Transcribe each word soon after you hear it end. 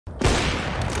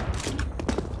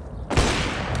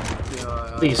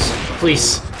Please,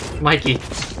 please, Mikey,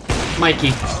 Mikey.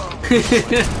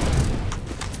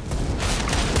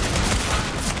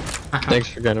 Thanks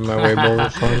for getting my way,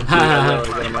 Bullet.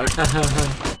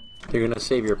 You're gonna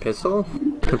save your pistol?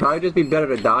 It'd probably just be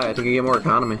better to die. I think you get more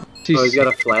economy. Jeez. Oh, he's got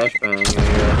a flashbang.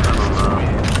 I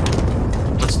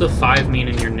don't know. What's the 5 mean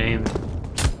in your name?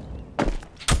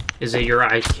 Is it your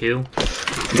IQ?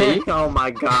 Oh my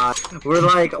god. We're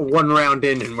like 1 round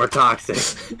in and we're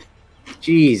toxic.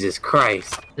 Jesus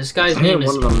Christ. This guy's name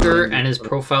is Igor and his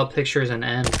profile picture is an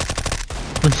N.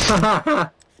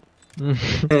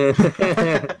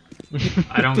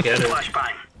 I don't get it.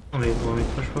 Let me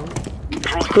push forward.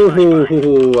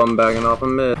 Ooh, I'm backing off a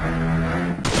mid.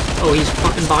 Oh, he's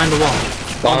fucking behind the wall.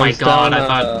 Oh my god, I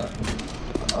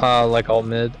thought... like all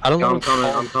mid. I don't know. I'm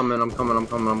coming. Oh,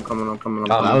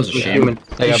 that was a shame.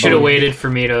 You should have waited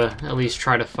for me to at least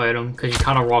try to fight him, because you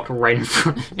kind of walked right in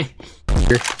front of me.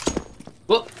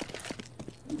 Whoop.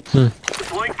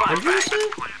 What did you say?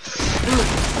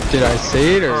 Did I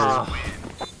say it, or...?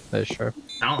 That's sure.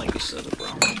 I don't think you said it, bro.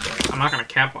 I'm not gonna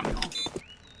cap on y'all.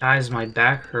 Guys, my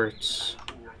back hurts.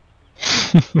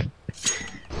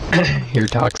 You're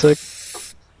toxic?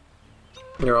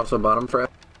 You're also bottom fret.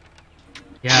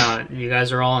 Yeah, you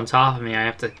guys are all on top of me. I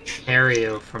have to carry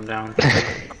you from down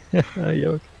here.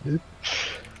 Yo, dude.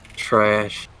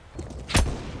 Trash.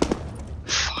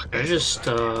 I just,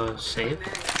 save.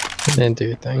 Didn't do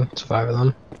your thing. It's 5 of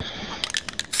them.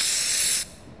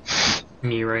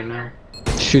 Me right now.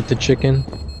 Shoot the chicken.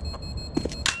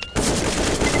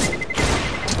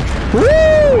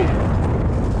 Woo!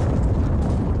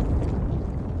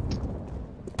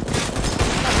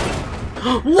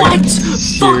 What?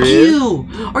 Fuck you!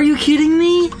 Are you kidding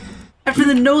me? After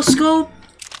the no scope?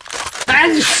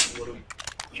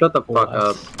 Shut the fuck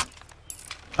up.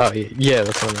 Oh, yeah,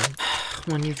 that's what I meant.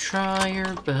 When you try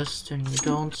your best and you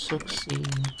don't succeed.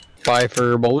 Buy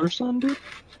for Boulder Sun, dude?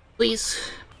 Please.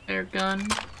 Air gun.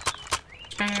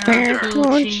 Air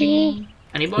Gucci.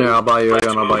 Anybody? Yeah, I'll buy you a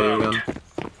gun, I'll buy you a gun.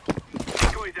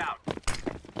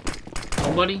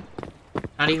 Nobody?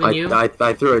 Not even you? I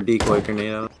threw a decoy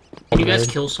grenade out. Can you guys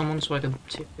kill someone so I can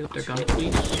take out their gun,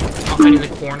 please? I'll hide in the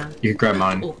corner. You can grab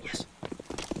mine. Oh, yes.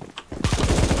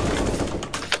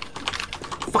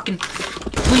 Fucking...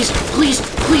 Please, please,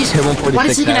 please! Why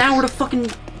does it take an hour to fucking...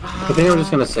 I think we're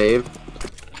just gonna save.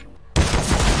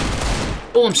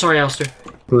 Oh, I'm sorry, Alistair.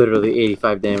 Literally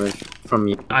 85 damage from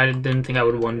you. I didn't think I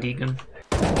would 1 gun.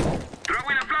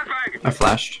 I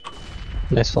flashed.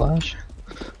 Nice flash.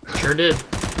 Sure did.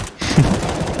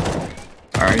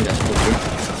 Alright, that's cool, dude.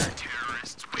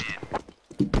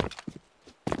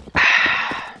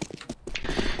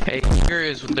 Hey, here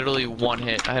is literally 1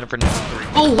 hit. I had him for 3.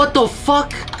 Oh, what the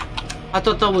fuck? I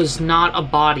thought that was not a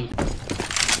body.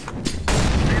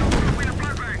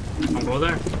 I'll go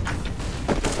there.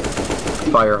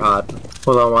 Fire hot.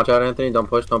 Hold on, watch out, Anthony. Don't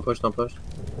push, don't push, don't push.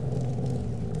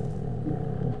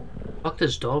 Fuck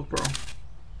this dog, bro.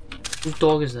 Whose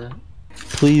dog is that?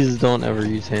 Please don't ever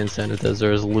use hand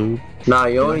sanitizer as lube. Nah,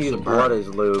 you only use blood as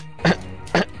lube.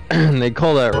 They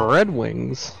call that Red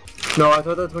Wings. No, I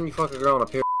thought that's when you fuck a girl on a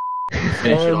period.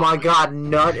 Oh my god,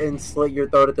 nut and slit your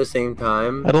throat at the same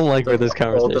time. I don't like where this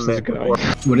conversation is going.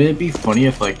 Wouldn't it be funny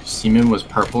if, like, semen was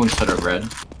purple instead of red?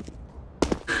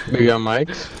 We got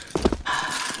mics?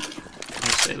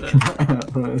 Don't say that.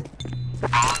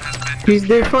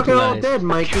 They're fucking all dead,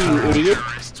 Mikey, you idiot.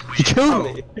 You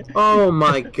killed me! Oh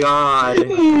my god.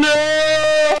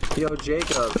 No! Yo,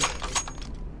 Jacob.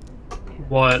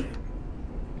 What?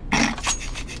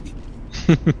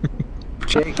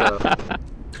 Jacob.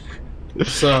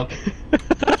 What's up?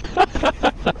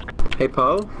 Hey,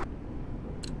 Poe?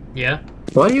 Yeah?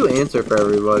 Why do you answer for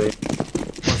everybody?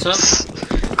 What's up?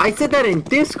 I said that in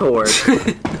Discord!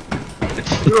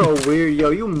 You're a weird, yo,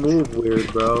 you move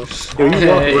weird, bro. Yo, you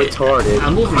walk retarded.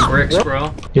 I'm moving bricks,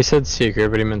 bro. He said secret,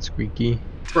 but he meant squeaky.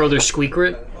 Bro, they're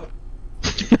squeakrit.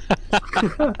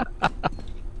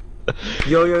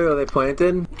 Yo, they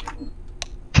planted?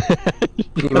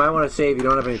 You might want to save, you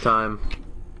don't have any time.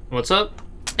 What's up?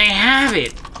 They have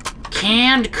it!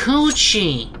 Canned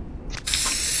coochie!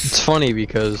 It's funny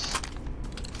because...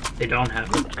 They don't have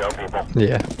it.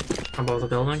 Yeah. Above the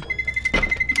building?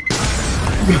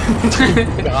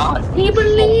 God. He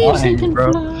believes he can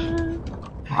bro.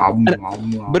 fly.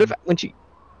 But if when she...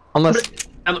 Unless...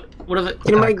 What if it...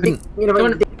 Get my dick,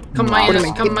 Come my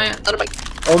ass, come my ass.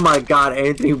 Oh my god,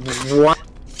 Anthony, what?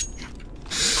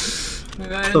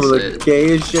 Some of the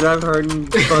gayest shit I've heard in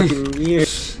fucking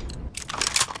years.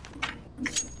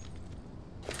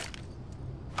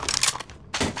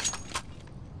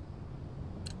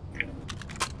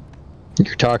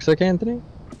 You're toxic, Anthony?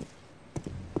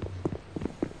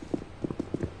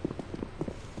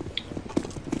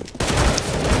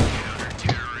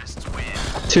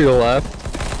 To your left.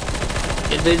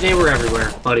 They were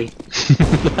everywhere, buddy.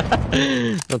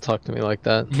 Don't talk to me like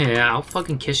that. Yeah, I'll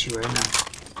fucking kiss you right now.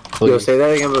 Please. Yo, say that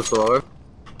again before.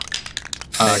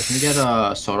 Can we get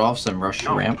soda offs and rush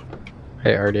ramp?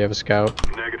 Hey, I already have a scout.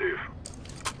 Negative.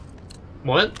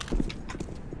 What?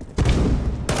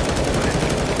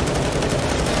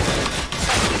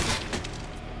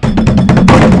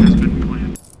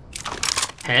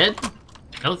 Head?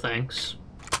 No thanks.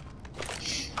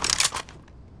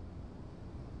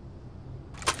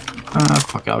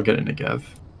 Fuck it, I'll get into Gev.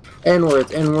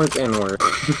 N-words, N-words, N-words.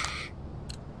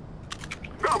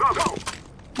 Go, go, go!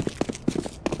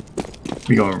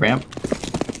 We going ramp?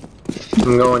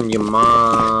 I'm going your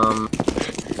mom.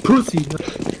 Pussy.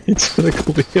 It's gonna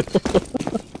clear.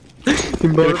 You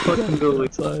motherfucking Billy.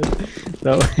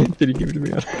 No, did he give it to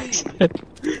me on accident?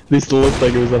 At least it looked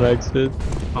like it was on accident.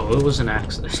 Oh, it was an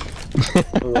accident.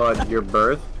 What, your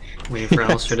birth? Waiting for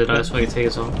Alistair to die so I can take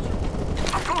us off.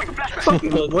 I'm going to flashback.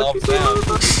 Fucking, what you say,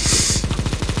 motherfucker?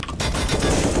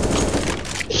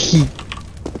 He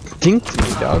dinked me,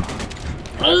 dog.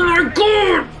 Oh my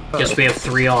god! Guess we have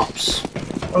 3 ops.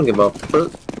 I don't give a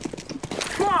fuck.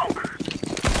 Smoke!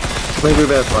 Maybe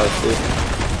bad flies, dude.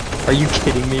 Are you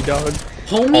kidding me, dog?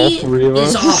 Homie All 3 of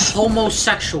is us? a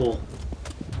homosexual.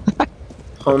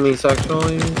 Homosexual?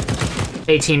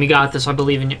 Hey team, you got this. I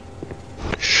believe in you.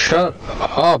 Shut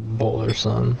up, Bowler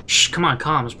son. Shh, come on,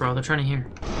 comms, bro. They're trying to hear.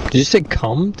 Did you say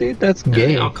come, dude? That's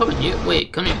gay. I'll come in you.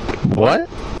 Wait, come here. What?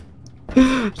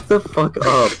 Shut the fuck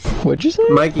up. What'd you say?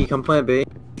 Mikey, come plant B.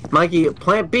 Mikey,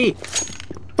 plant B!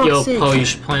 Fuck's Yo, sake. Poe, you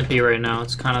should plant B right now.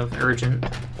 It's kind of urgent.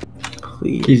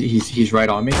 Please. He's right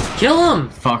on me. Kill him!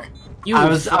 Fuck. You, I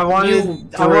wanted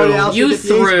Alistair you to ace,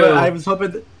 threw. but I was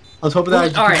hoping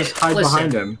that I could just hide listen.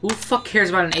 behind him. Who the fuck cares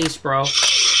about an ace, bro?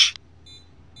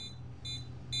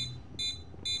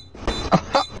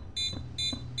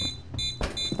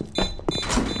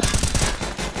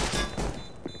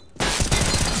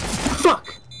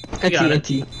 Fuck! got it.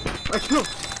 NT. I killed.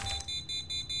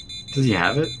 Does he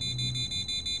have it?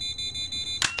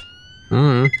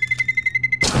 I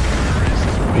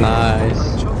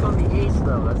Nice. choked on the ace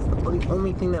though. That's the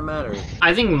only thing that matters.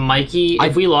 I think Mikey,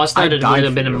 if we lost that, it would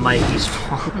have been Mikey's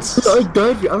fault. I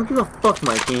died for you. I don't give a fuck,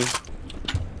 Mikey.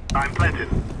 I'm planted.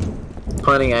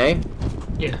 Planting A?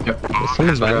 Yeah. There's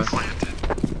some vents.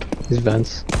 These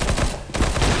vents.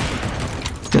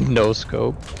 No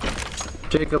scope.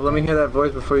 Jacob, let me hear that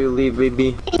voice before you leave,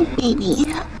 baby. Thank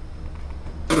you.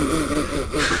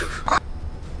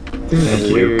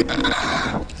 Weird.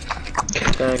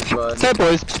 Thanks, bud. Hey,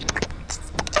 boys.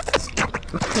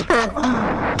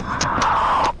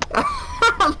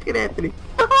 Look at Anthony.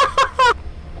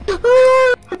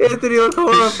 Anthony was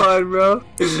horrified, bro.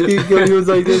 He was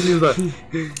like this, he was like...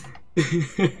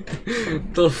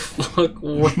 The fuck?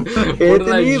 What did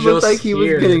I Anthony just looked like he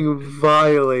hear? was getting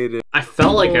violated. I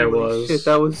felt like I Holy was. Shit,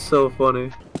 that was so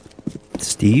funny.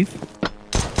 Steve?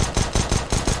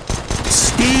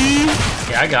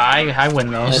 Yeah, I win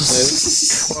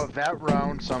those. Well, if that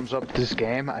round sums up this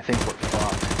game, I think we're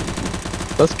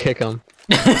fucked. Let's kick him.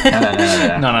 No.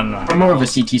 I'm more of a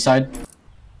CT side.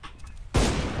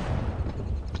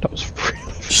 That was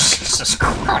really... Jesus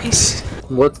Christ.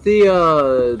 What's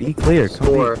the, Be clear. Come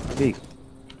score? B.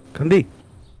 Come B.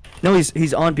 No,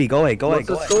 he's on B. Go away. Go away. What's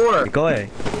Go the away. score? Go away.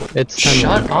 It's 10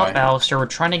 Shut more. up, Alistair. We're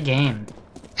trying to game.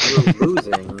 We're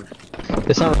losing.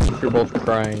 It sounds like you're both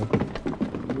crying.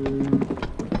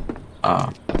 Oh,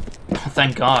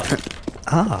 thank God.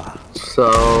 Ah.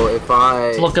 So, if I...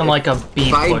 It's looking like a B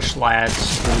if I- push,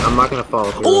 lads. I'm not gonna follow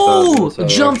through. Oh, with what I was gonna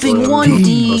say, jumping actually.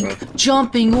 1D, Okay.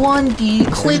 jumping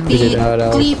 1D, clip Get it it, out,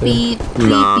 clip Alistair. it, clip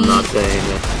No, I'm not it. saying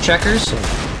it. Checkers?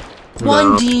 No.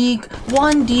 1D,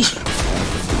 1D.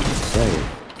 Say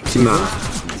it.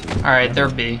 Nah. Alright, they're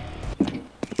B.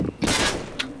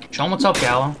 Show 'em what's up,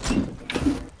 Gallo.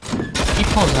 Keep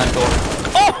closing that door.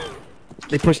 Oh!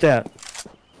 They pushed out.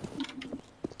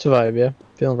 It's a vibe, yeah.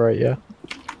 Feeling right, yeah.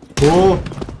 Oh!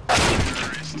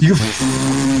 You.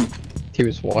 He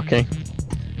was walking.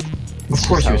 Of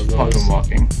course he was fucking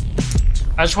walking.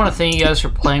 I just want to thank you guys for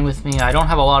playing with me. I don't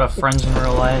have a lot of friends in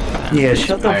real life. and- Yeah,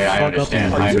 shut the I fuck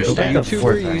understand, up. I understand. Go back to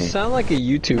YouTuber, you Fortnite. sound like a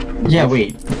YouTuber. Yeah,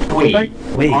 wait.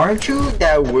 Wait. Aren't you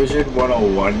that Wizard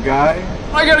 101 guy?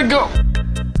 I gotta go!